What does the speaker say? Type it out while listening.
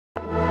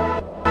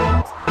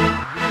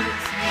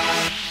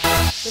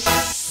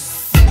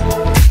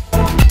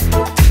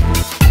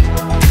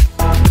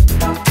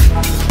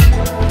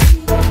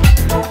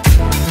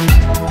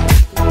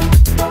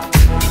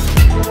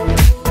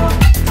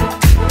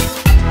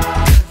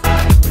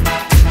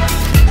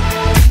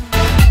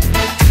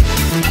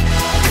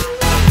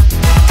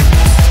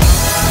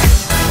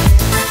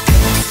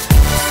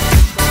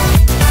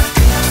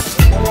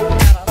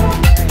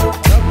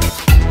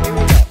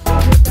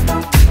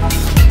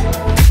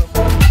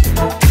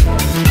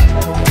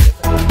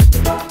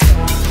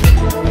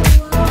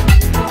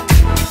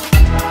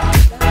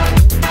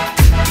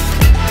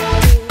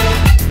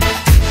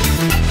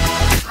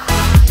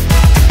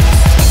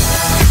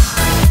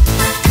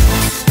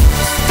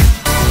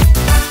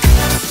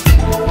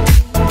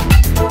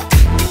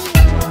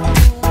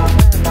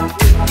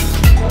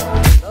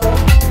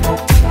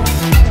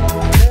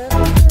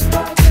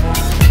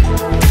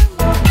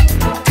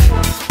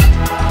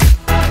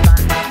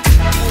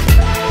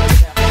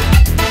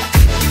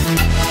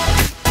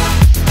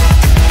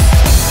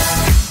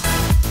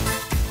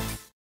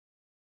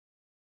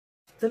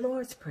the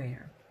Lord's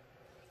Prayer.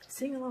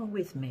 Sing along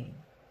with me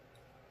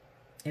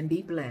and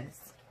be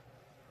blessed.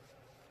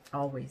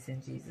 Always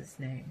in Jesus'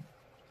 name.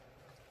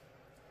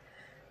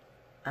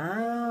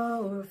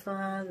 Our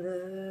Father,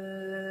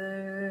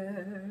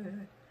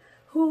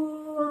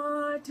 who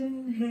art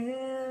in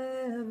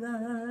heaven,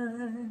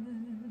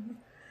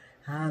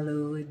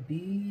 hallowed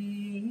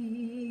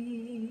be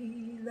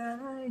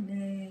thy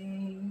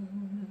name.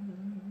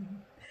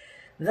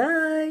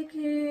 Thy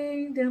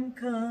kingdom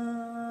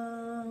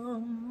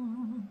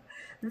come,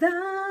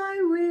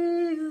 thy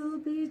will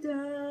be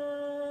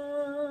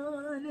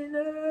done in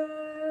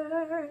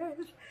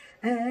earth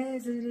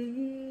as it is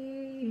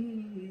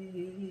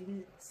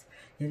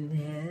in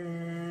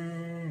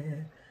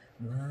heaven.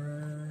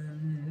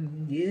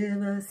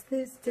 Give us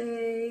this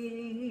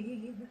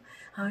day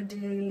our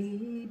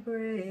daily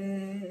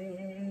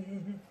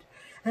bread,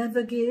 and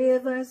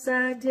forgive us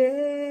our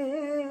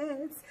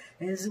debts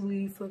as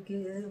we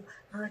forgive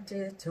our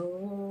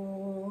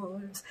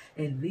debtors,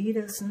 and lead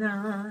us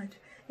not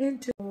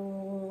into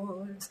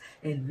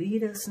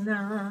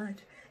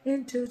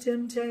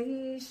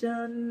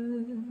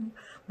temptation,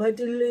 but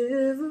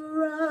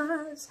deliver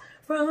us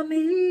from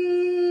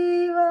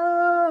evil.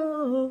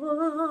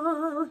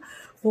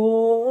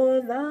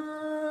 For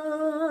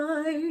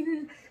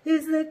thine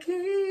is the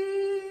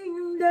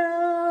kingdom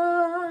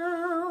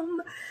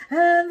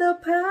and the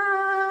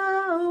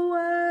power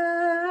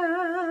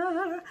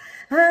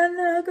and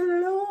the glory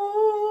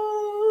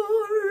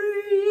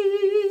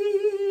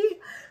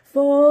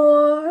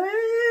forever.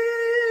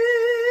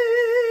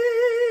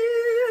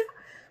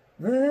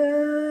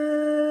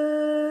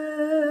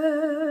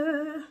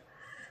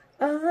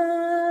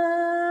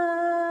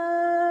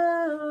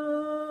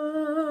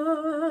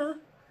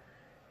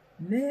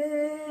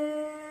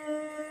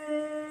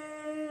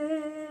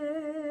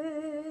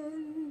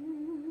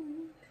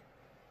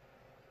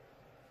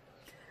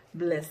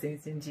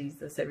 Blessings in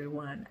Jesus,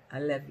 everyone. I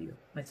love you.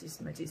 Much is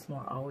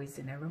more, always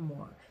and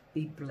evermore.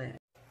 Be blessed.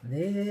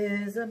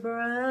 There's a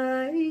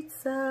bright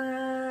side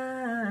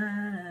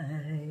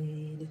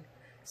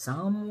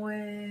somewhere.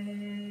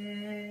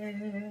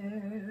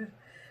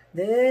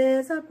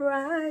 There's a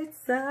bright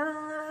side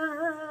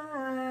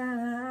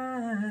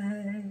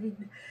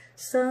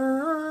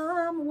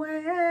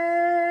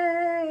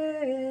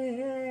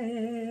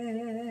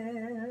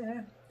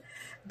somewhere.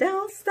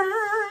 Don't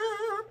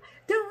stop,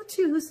 don't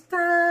you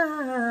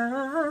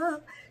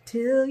stop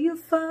till you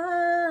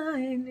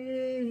find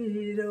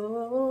it.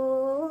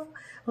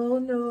 Oh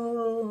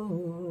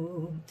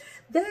no,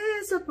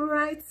 there's a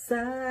bright side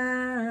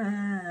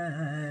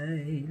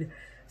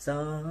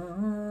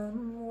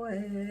somewhere.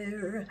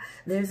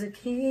 There's a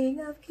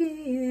King of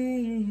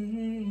Kings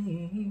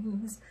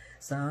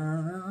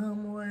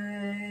somewhere.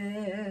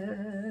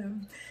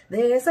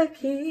 There's a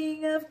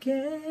King of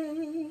Kings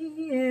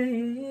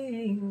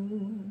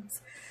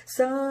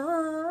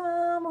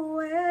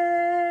somewhere.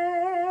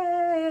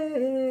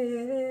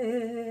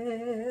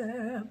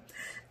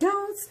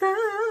 Don't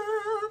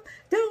stop,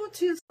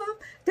 don't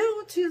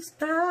you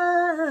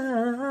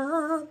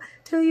stop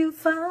till you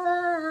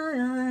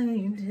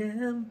find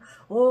him.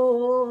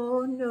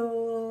 Oh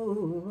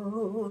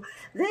no,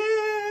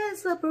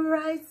 there's a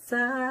bright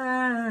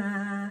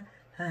side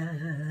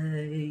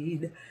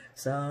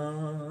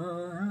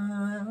somewhere.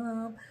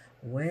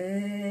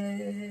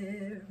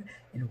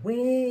 And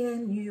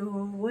when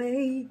your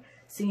way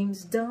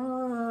seems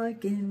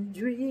dark and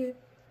drear,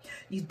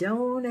 you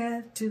don't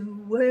have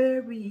to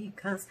worry,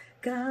 'cause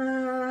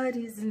God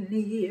is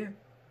near.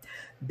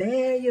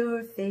 Bear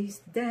your face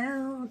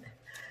down,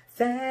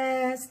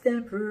 fast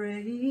and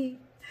pray.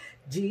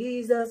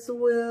 Jesus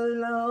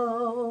will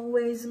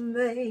always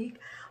make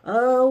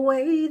a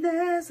way.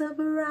 There's a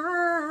bright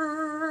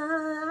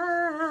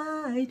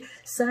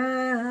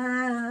side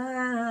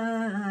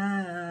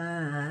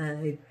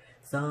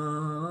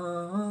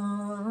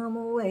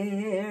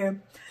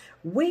somewhere.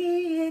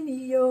 When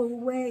your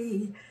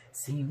way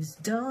seems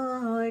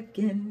dark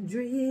and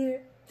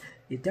drear,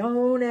 you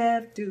don't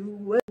have to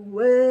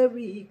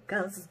worry,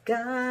 'cause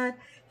God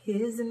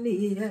is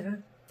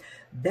near.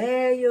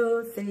 Bear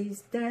your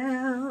face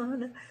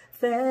down,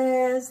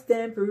 fast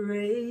and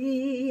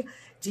pray.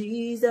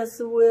 Jesus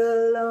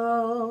will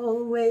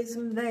always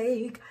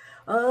make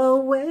a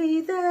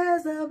way.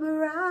 There's a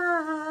bright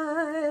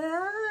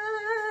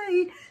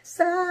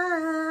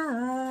side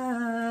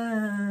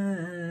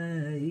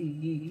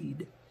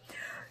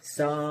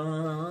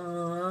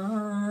somewhere.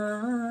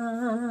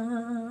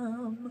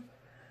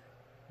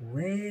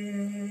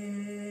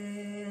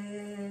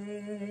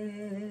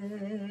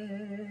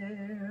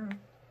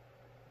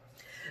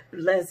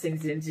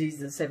 Blessings in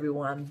Jesus,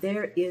 everyone.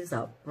 There is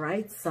a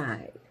bright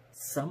side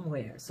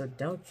somewhere, so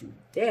don't you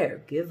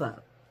dare give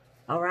up.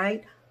 All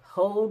right?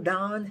 Hold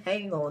on,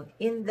 hang on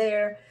in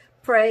there,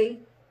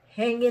 pray,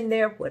 hang in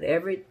there,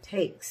 whatever it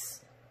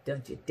takes.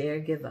 Don't you dare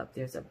give up.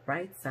 There's a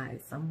bright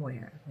side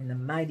somewhere in the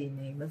mighty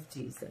name of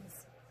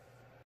Jesus.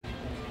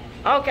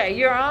 Okay,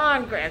 you're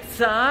on,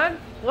 grandson.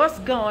 What's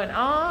going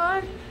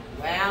on?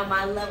 Well,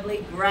 my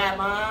lovely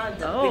grandma,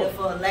 the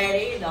beautiful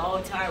lady in the whole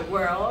entire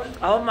world.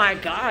 Oh my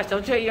gosh,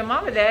 don't tell your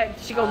mama that.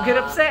 She gonna get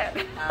upset.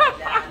 No,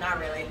 not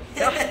really.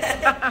 But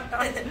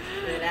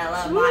I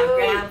love my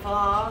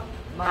grandpa,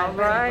 my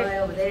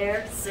grandpa over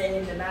there, sitting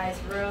in the nice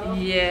room.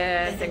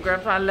 Yes, and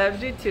grandpa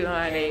loves you too,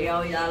 honey.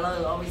 And,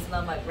 I always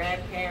love my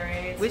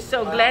grandparents. We're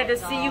so glad to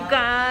see you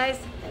guys.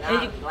 And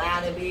I'm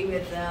glad to be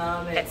with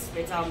them and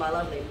spend time with my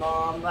lovely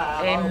mom.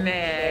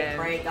 Amen. I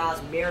pray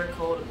God's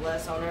miracle to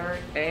bless on her.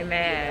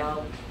 Amen. You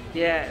know,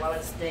 yes. I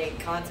want to stay in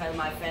contact with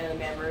my family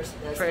members.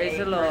 Praise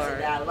the Lord.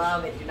 That I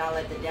love and do not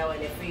let the devil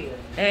interfere.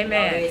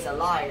 Amen. You know, he's a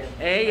liar.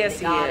 Hey, yes,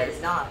 he God is.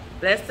 is not.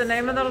 Bless the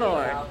name of the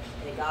Lord. You know,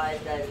 and God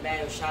is that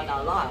man who shall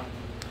not lie.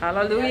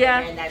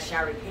 Hallelujah. And that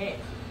shall repent.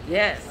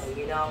 Yes. So,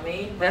 you know what I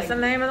mean? That's the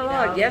name of the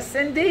Lord. Yes,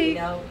 indeed. You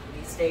know,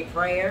 you stay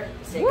prayer,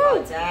 stay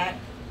contact.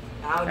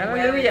 I'll do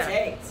whatever it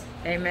takes.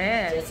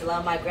 Amen. Just to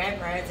love my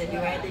grandparents and do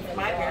anything for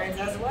my parents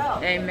as well.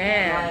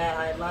 Amen.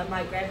 I love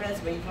my grandparents,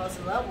 but you're supposed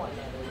to love one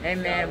another.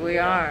 Amen. So, we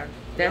are.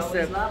 That's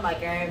the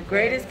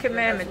greatest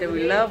commandment, that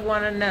we love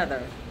one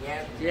another.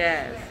 Yeah.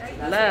 Yes.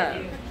 So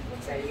love.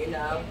 So, you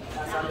know,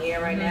 that's why I'm here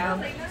right now.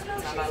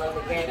 Time I love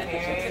the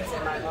grandparents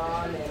and my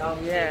mom, and I'm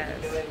doing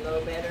a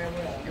little better and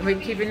well. And we're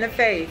keeping the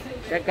faith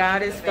that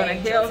God is going to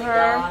heal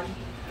her.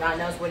 God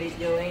knows what he's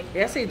doing.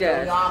 Yes, he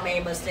does. We all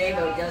made mistakes,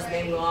 but it doesn't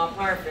mean we're all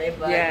perfect.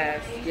 But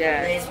yes,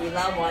 yes. At least we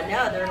love one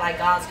another like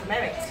God's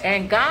commandments.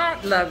 And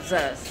God loves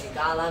us. And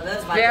God loves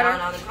us by dying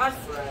on the cross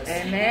for us.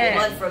 Amen. If it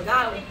wasn't for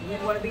God, we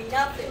wouldn't be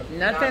nothing.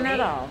 Nothing at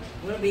all.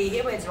 We wouldn't be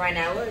humans right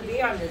now. We wouldn't be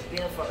on this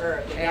beautiful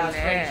earth.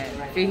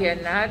 Amen. If he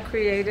had not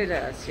created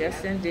us.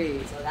 Yes,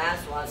 indeed. So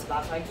that's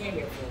what I came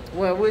here for.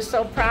 Well, we're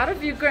so proud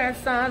of you,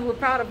 grandson. We're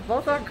proud of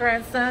both our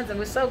grandsons, and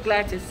we're so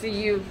glad to see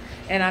you.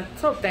 And I'm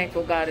so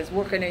thankful God is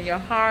working in your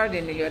heart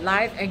and in your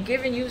life and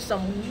giving you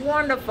some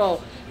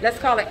wonderful, let's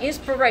call it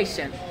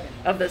inspiration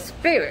of the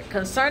Spirit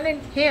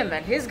concerning him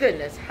and his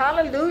goodness.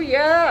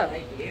 Hallelujah.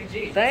 Thank you,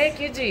 Jesus.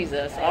 Thank you,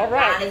 Jesus. All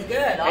right. God is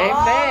good.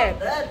 Amen. All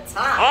the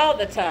time. All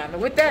the time.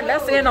 And with that,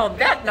 let's end on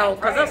that note,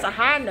 because that's a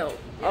high note.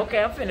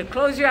 Okay, I'm finna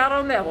close you out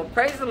on that one.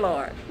 Praise the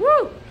Lord.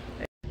 Woo!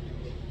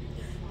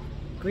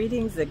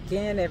 Greetings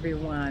again,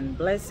 everyone.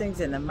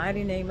 Blessings in the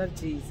mighty name of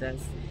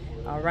Jesus.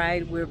 All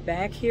right, we're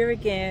back here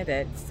again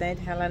at St.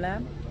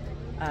 Helena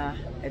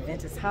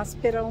Adventist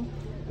Hospital.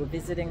 We're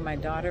visiting my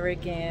daughter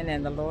again,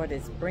 and the Lord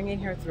is bringing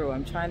her through.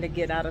 I'm trying to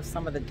get out of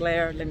some of the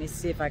glare. Let me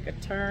see if I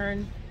could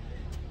turn.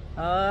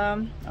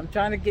 I'm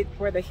trying to get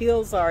where the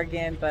hills are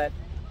again, but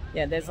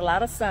yeah, there's a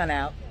lot of sun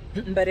out.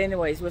 But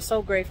anyways, we're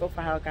so grateful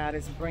for how God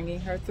is bringing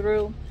her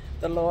through.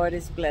 The Lord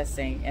is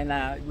blessing, and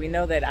we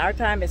know that our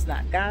time is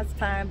not God's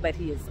time, but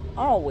he is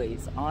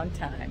always on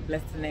time.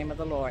 Bless the name of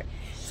the Lord.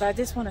 So I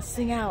just want to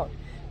sing out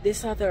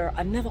this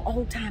another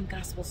old time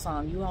gospel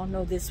song. You all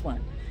know this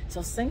one,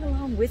 so sing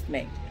along with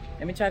me.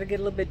 Let me try to get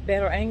a little bit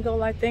better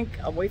angle, I think,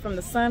 away from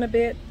the sun a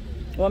bit.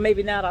 Well,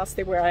 maybe not. I'll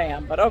stay where I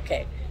am, but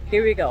okay,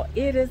 here we go.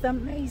 It is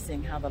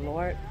amazing how the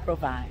Lord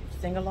provides.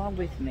 Sing along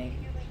with me.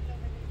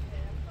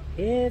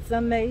 It's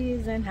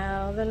amazing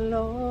how the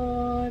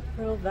Lord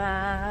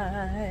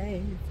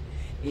provides.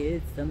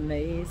 It's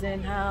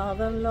amazing how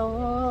the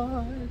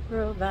Lord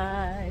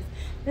provides.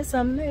 It's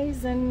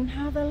amazing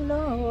how the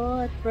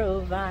Lord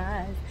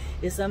provides.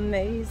 It's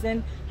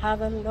amazing how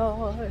the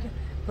Lord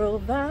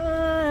provides.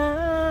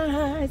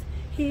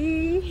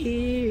 He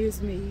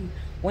hears me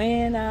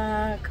when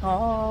I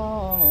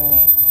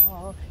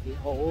call. He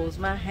holds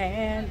my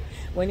hand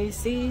when he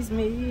sees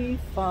me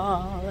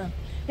fall.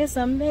 It's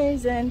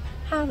amazing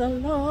how the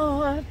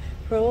Lord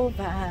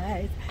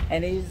provides,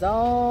 and he's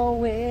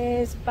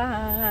always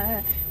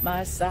by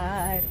my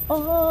side.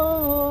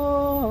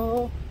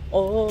 Oh,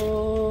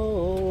 oh,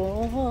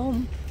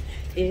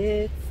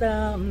 it's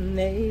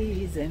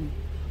amazing.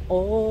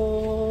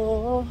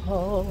 Oh,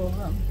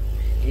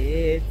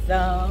 it's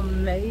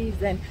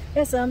amazing.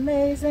 It's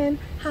amazing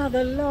how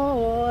the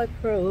Lord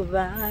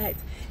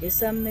provides.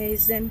 It's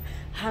amazing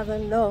how the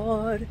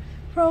Lord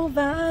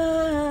provides.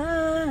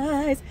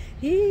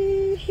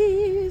 He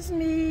hears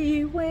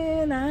me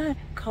when I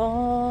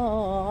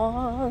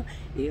call.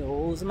 He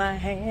holds my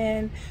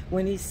hand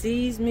when he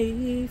sees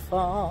me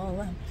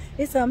fall.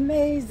 It's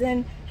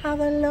amazing how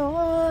the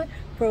Lord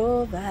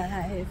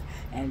provides,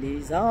 and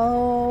he's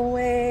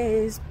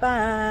always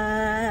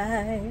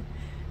by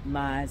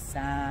my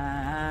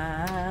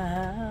side.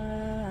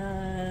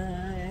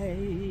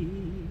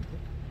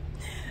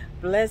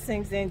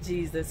 Blessings in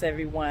Jesus,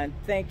 everyone.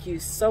 Thank you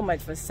so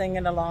much for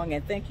singing along,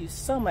 and thank you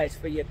so much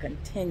for your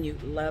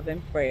continued love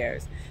and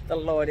prayers. The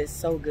Lord is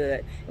so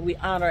good. And we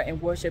honor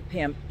and worship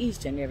him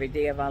each and every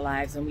day of our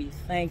lives, and we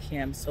thank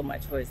him so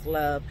much for his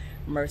love,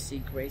 mercy,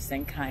 grace,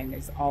 and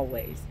kindness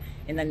always.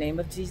 In the name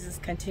of Jesus,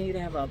 continue to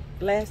have a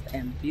blessed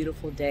and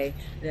beautiful day.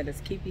 Let us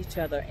keep each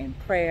other in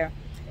prayer.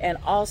 And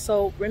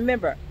also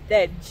remember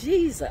that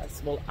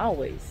Jesus will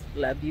always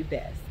love you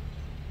best.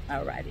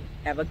 All righty.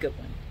 Have a good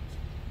one.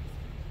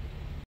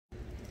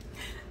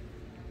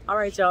 All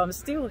right, y'all, I'm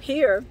still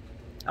here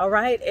All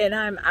right, and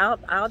I'm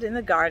out in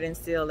the garden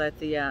still at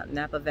the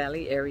Napa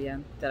Valley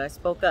area that I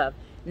spoke of.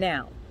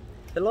 Now,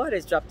 the Lord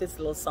has dropped this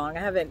little song.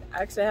 I haven't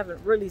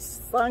really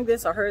sung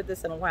this or heard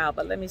this in a while,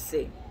 but let me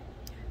see.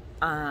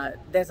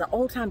 There's an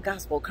old-time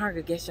gospel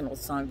congregational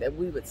song that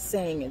we would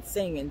sing and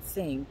sing and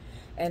sing,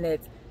 and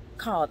it's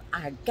called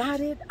I Got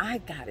It, I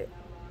Got It.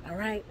 All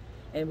right,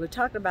 and we're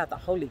talking about the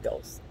Holy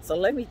Ghost. So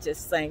let me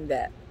just sing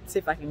that, see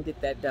if I can get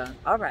that done.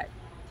 All right.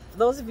 For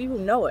those of you who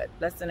know it,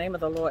 bless the name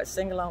of the Lord,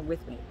 sing along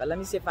with me. But let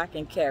me see if I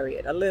can carry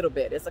it a little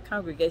bit. It's a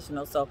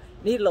congregational, so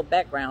need a little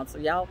background. So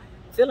y'all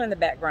fill in the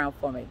background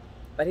for me.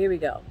 But here we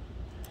go.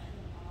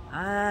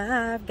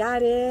 I've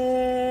got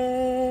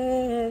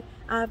it.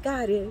 I've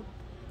got it.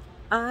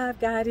 I've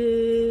got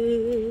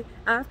it.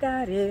 I've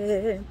got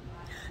it.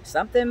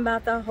 Something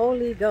about the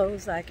Holy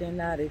Ghost I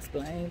cannot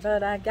explain,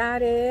 but I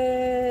got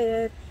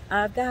it.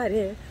 I've got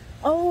it.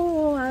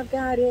 Oh, I've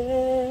got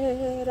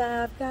it.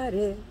 I've got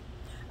it.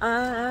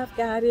 I've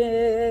got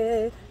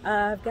it,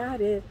 I've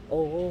got it,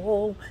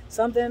 oh,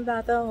 something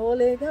about the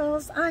Holy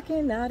Ghost I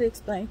cannot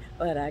explain,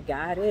 but I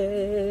got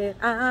it,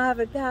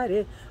 I've got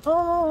it,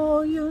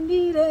 oh, you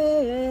need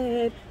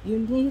it, you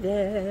need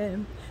it,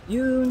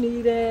 you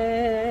need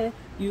it,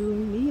 you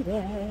need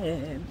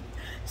it,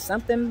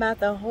 something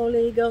about the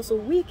Holy Ghost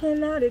we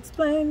cannot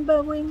explain,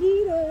 but we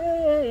need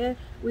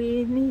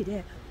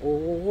it,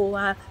 oh,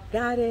 I've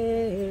got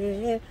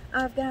it,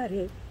 I've got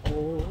it,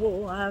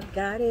 oh, I've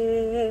got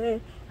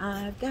it,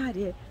 I've got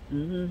it,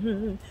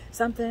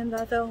 something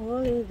about the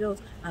Holy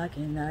Ghost I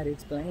cannot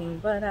explain,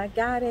 but I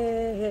got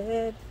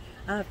it,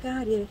 I've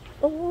got it,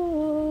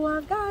 oh,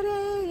 I've got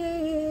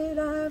it,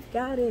 I've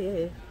got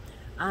it,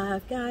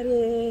 I've got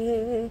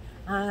it,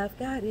 I've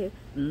got it,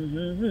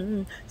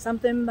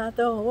 something about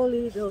the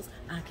Holy Ghost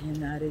I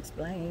cannot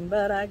explain,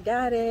 but I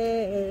got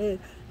it,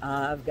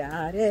 I've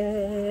got it.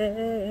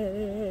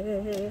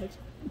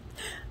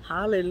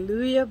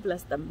 Hallelujah,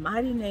 bless the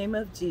mighty name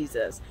of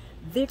Jesus.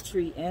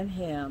 Victory in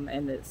him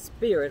and the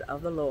Spirit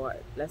of the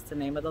Lord. Bless the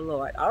name of the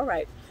Lord. All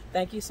right.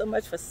 Thank you so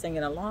much for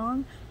singing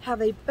along. Have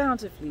a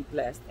bountifully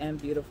blessed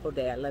and beautiful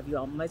day. I love you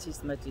all much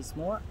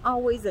more,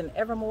 always and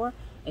evermore.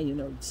 And you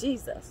know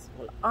Jesus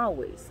will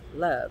always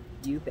love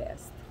you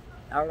best.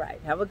 All right.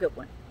 Have a good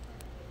one.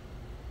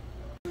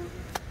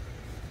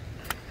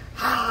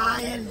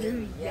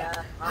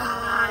 Hallelujah,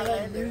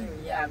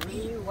 hallelujah,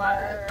 we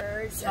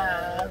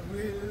worship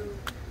you,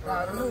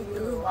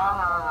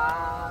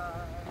 Ruah.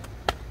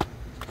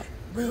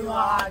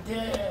 Ruah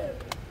good,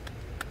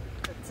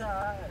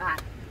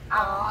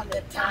 all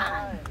the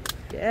time.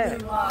 Yeah.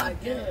 Ruah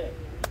good,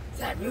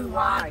 say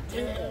Ruah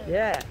good.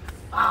 Yeah.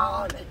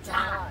 All the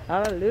time.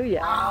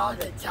 Hallelujah. All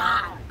the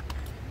time.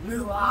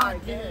 Ruah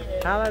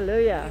good.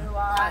 Hallelujah.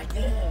 Ruah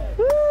good.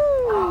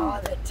 Woo. All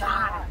the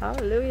time.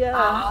 Hallelujah.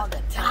 All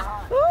the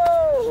time. Woo.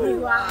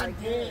 Ruah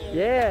good.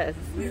 Yes.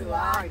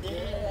 Ruah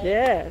good.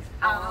 Yes.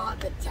 All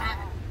the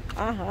time.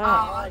 Uh-huh.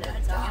 All the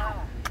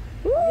time.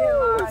 Woo.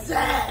 You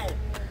said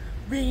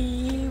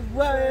we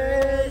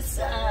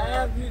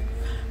worship you.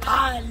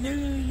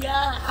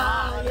 Hallelujah.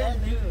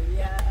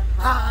 Hallelujah.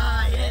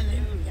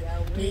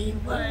 Hallelujah. We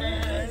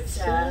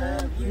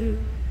worship you.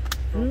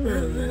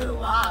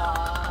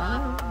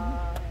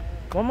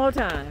 One more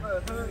time.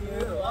 Who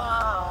you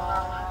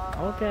are.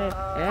 Okay.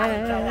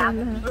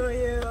 And who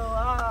you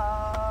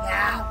are.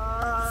 Now,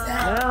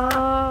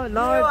 Oh,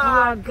 Lord, you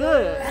are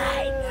good.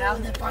 Hey, now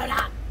the part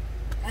up.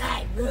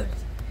 Hey, Bruce.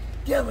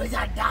 Give us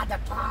another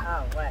part.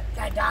 Oh, what?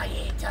 Can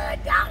you turn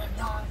down the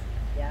noise?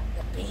 Yeah.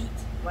 The beat.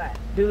 What?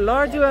 Do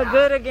Lord, you are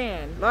good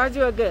again. Lord,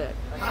 you are good.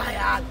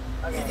 Hi,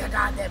 it's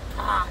another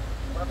part.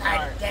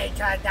 And they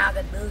turn down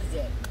the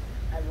music.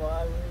 And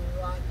what we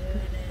want to do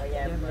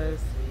is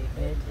mercy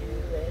can do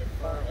it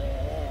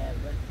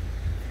forever.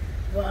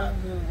 What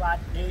we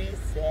want to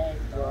say,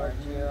 Lord,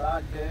 you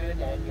are good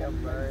and your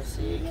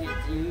mercy can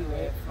do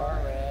it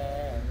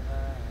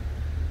forever.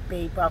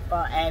 People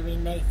for every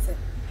nation.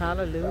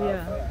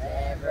 Hallelujah.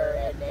 Forever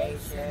a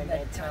nation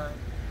and tongue.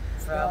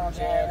 From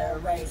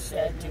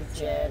generation to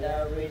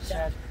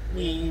generation,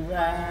 we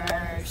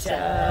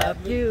worship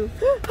you.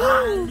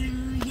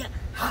 Hallelujah,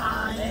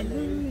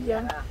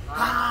 hallelujah,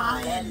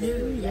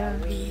 hallelujah.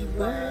 We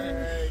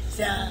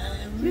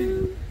worship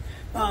you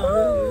for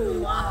who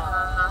you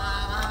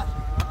are.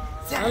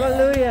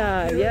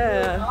 Hallelujah,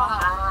 yeah.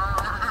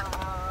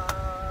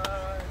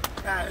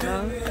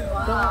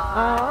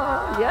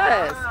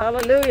 Yes,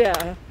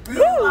 hallelujah.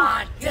 Woo!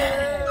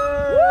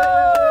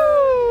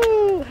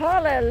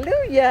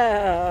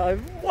 Hallelujah.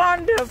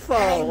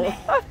 Wonderful.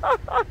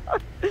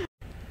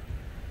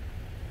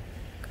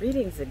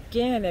 Greetings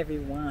again,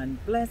 everyone.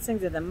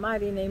 Blessings in the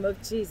mighty name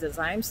of Jesus.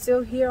 I am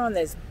still here on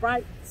this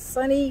bright,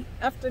 sunny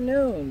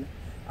afternoon.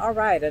 All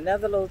right,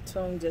 another little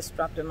tune just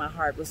dropped in my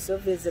heart. We're still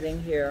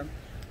visiting here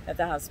at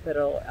the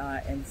hospital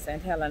in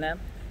St. Helena.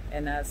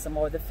 And some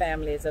more of the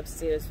family is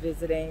upstairs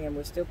visiting, and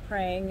we're still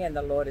praying, and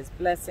the Lord is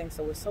blessing.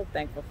 So we're so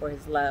thankful for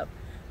his love.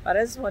 But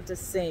I just want to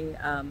sing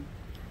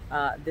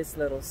this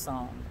little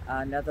song,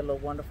 another little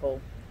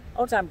wonderful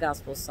old-time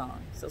gospel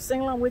song. So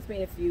sing along with me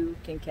if you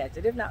can catch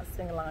it. If not,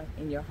 sing along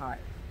in your heart.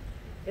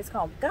 It's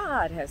called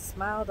God Has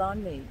Smiled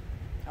on Me.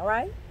 All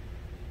right?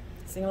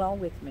 Sing along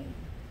with me.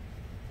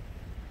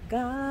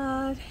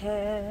 God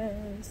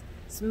has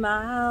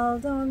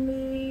smiled on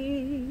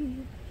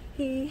me.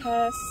 He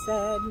has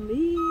set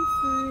me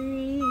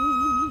free.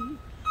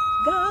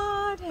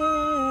 God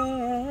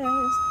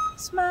has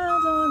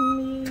smiled on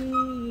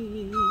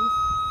me.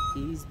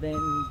 He's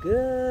been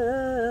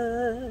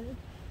good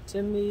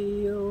to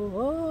me.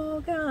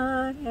 Oh,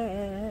 God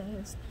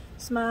has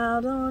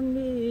smiled on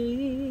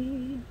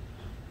me.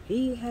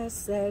 He has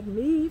set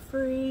me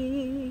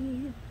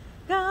free.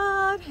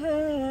 God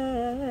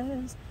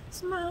has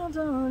smiled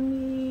on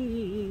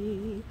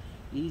me.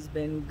 He's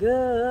been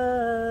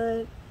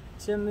good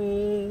to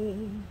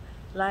me.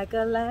 Like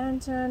a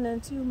lantern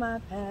into my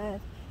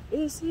path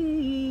is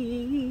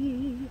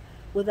He.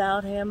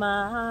 Without Him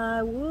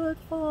I would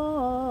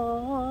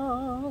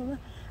fall.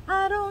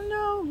 I don't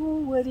know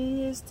what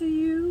He is to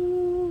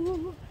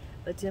you,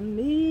 but to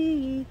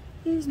me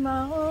He's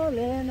my all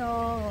in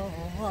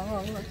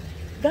all.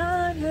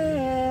 God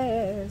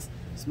has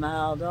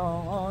smiled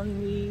on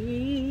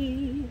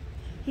me.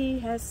 He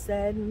has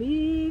set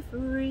me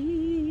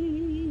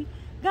free.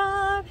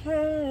 God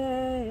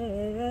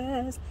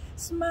has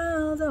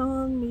smiled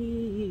on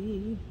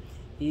me.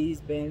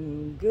 He's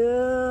been good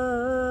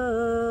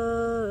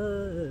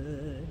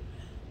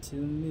to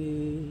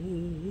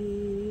me.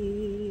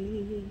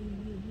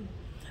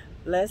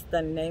 Bless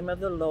the name of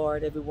the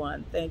Lord,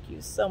 everyone. Thank you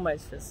so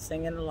much for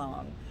singing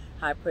along.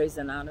 High praise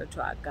and honor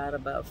to our God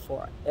above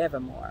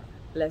forevermore.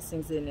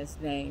 Blessings in His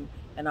name.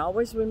 And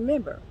always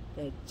remember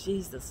that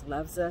Jesus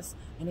loves us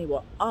and He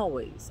will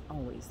always,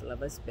 always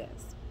love us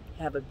best.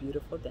 Have a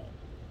beautiful day.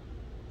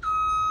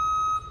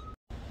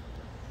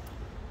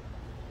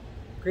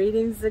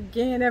 Greetings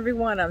again,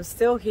 everyone. I'm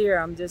still here.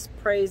 I'm just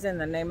praising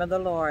the name of the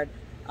Lord.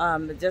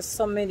 Just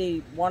so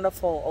many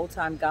wonderful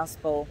old-time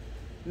gospel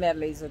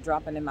medleys are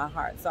dropping in my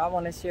heart. So I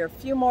want to share a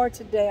few more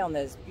today on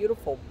this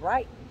beautiful,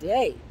 bright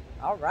day.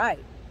 All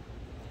right.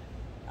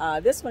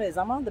 This one is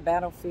I'm on the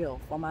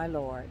battlefield for my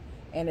Lord.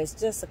 And it's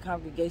just a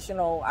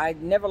congregational. I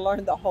never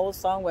learned the whole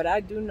song, but I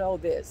do know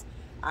this.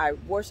 I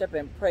worship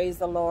and praise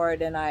the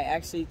Lord, and I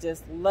actually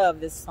just love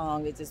this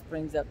song. It just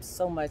brings up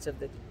so much of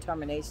the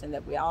determination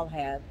that we all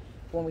have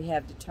when we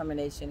have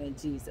determination in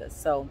Jesus.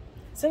 So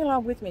sing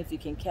along with me if you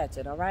can catch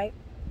it, all right?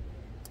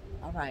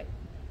 All right.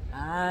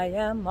 I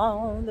am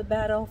on the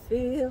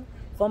battlefield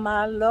for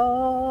my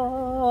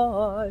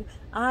Lord.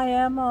 I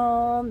am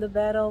on the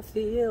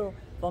battlefield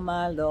for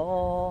my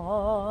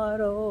Lord.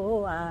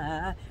 Oh,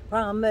 I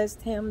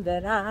promised Him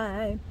that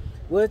I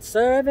would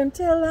serve Him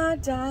till I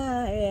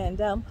die,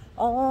 and I'm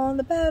on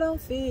the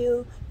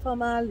battlefield for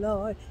my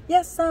Lord.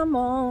 Yes, I'm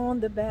on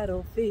the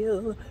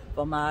battlefield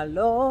for my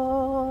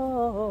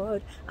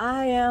Lord.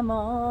 I am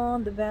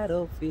on the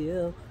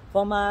battlefield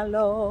for my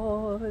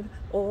Lord.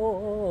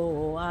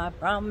 Oh, I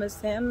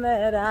promised Him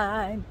that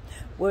I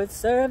would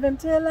serve Him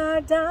till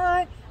I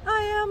die.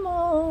 I am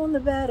on the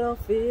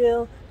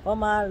battlefield for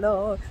my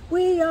Lord.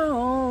 We are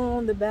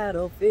on the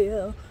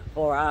battlefield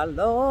for our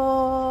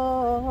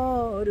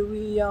Lord.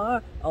 We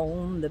are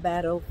on the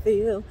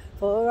battlefield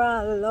for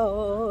our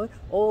Lord.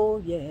 Oh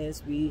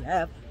yes, we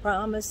have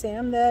promised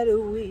Him that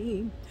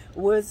we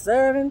would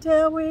serve Him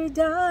till we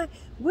die.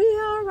 We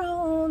are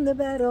on the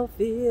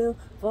battlefield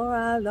for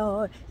our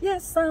Lord.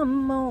 Yes,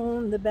 I'm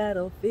on the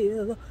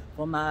battlefield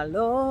for my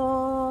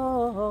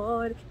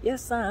Lord.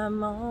 Yes,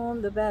 I'm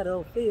on the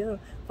battlefield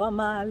for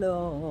my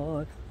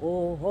Lord.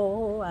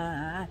 Oh,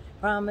 I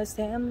promised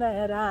Him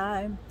that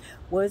I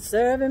would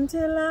serve Him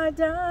till I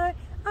die.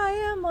 I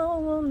am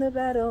on the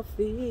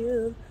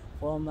battlefield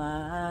for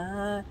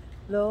my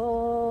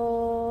Lord.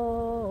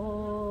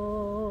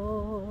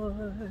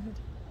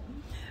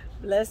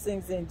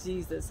 Blessings in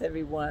Jesus,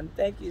 everyone.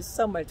 Thank you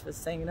so much for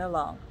singing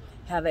along.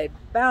 Have a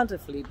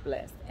bountifully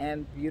blessed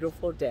and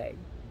beautiful day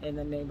in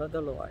the name of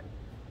the Lord.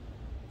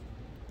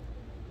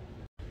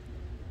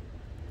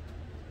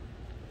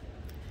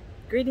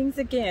 Greetings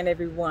again,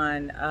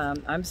 everyone.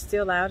 I'm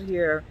still out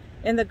here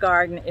in the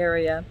garden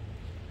area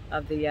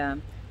of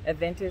the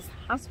Adventist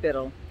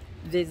Hospital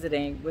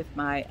visiting with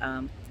my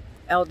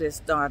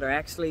eldest daughter.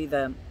 Actually,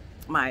 the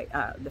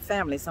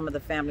family, some of the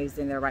families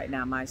in there right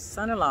now. My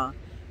son-in-law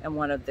and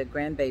one of the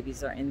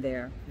grandbabies are in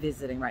there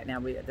visiting right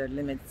now. There are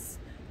limits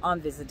on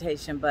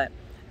visitation, but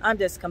I'm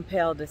just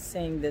compelled to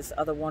sing this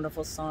other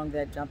wonderful song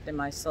that jumped in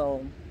my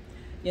soul.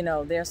 You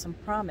know, there are some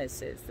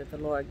promises that the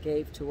Lord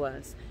gave to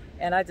us,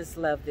 and I just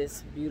love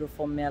this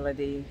beautiful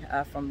melody.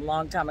 From a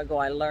long time ago,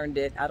 I learned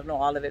it. I don't know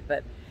all of it,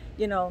 but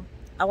you know,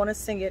 I want to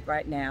sing it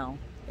right now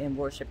in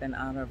worship and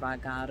honor of our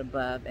God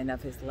above and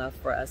of His love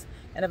for us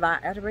and of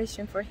our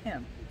adoration for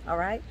Him. All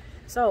right,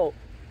 so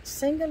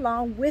sing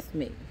along with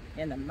me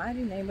in the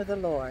mighty name of the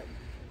Lord.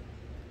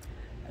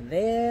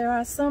 There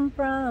are some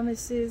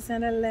promises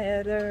in a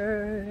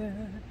letter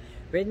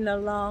written a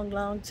long,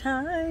 long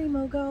time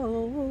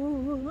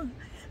ago.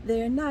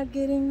 They're not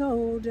getting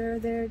older,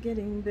 they're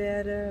getting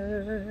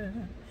better.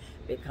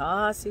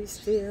 because he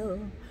still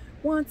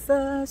wants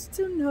us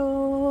to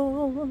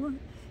know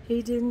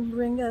he didn't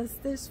bring us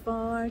this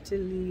far to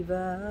leave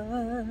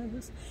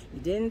us. He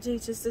didn't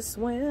teach us to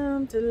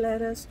swim to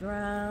let us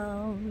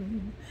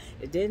drown.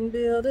 He didn't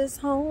build his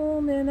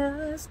home in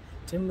us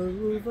to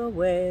move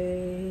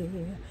away.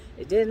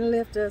 He didn't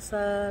lift us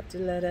up to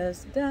let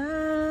us down.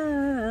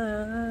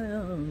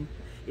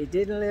 He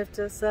didn't lift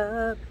us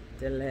up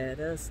to let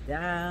us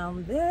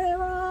down.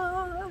 There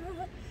are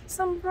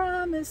some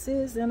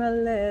promises in a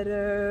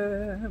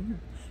letter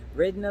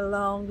written a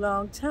long,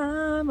 long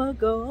time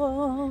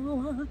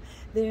ago.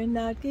 They're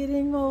not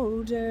getting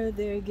older,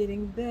 they're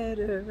getting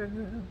better,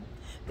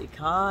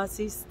 because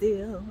he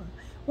still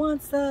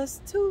wants us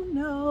to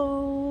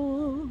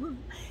know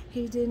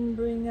he didn't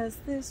bring us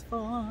this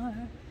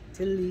far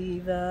to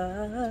leave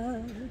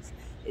us.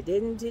 He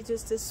didn't teach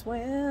us to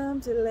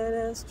swim to let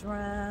us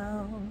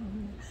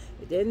drown.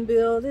 He didn't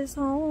build his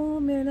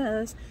home in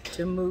us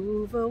to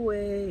move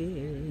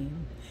away.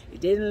 He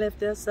didn't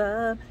lift us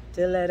up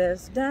to let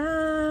us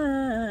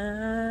down.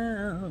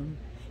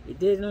 He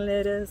didn't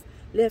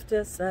lift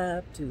us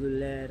up to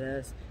let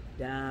us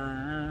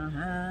down.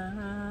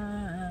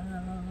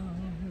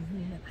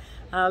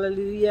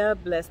 Hallelujah.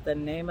 Bless the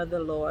name of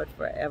the Lord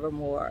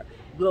forevermore.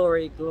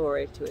 Glory,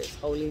 glory to his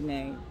holy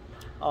name,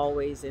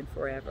 always and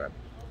forever.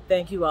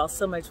 Thank you all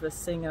so much for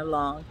singing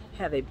along.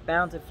 Have a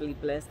bountifully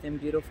blessed and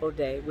beautiful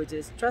day. We're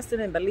just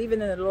trusting and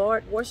believing in the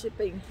Lord,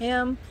 worshiping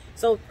him.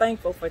 So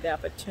thankful for the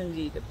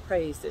opportunity to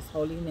praise his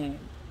holy name.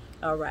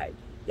 All right.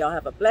 Y'all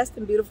have a blessed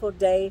and beautiful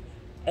day,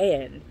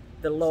 and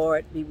the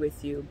Lord be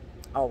with you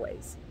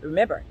always.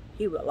 Remember,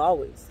 he will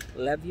always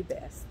love you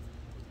best.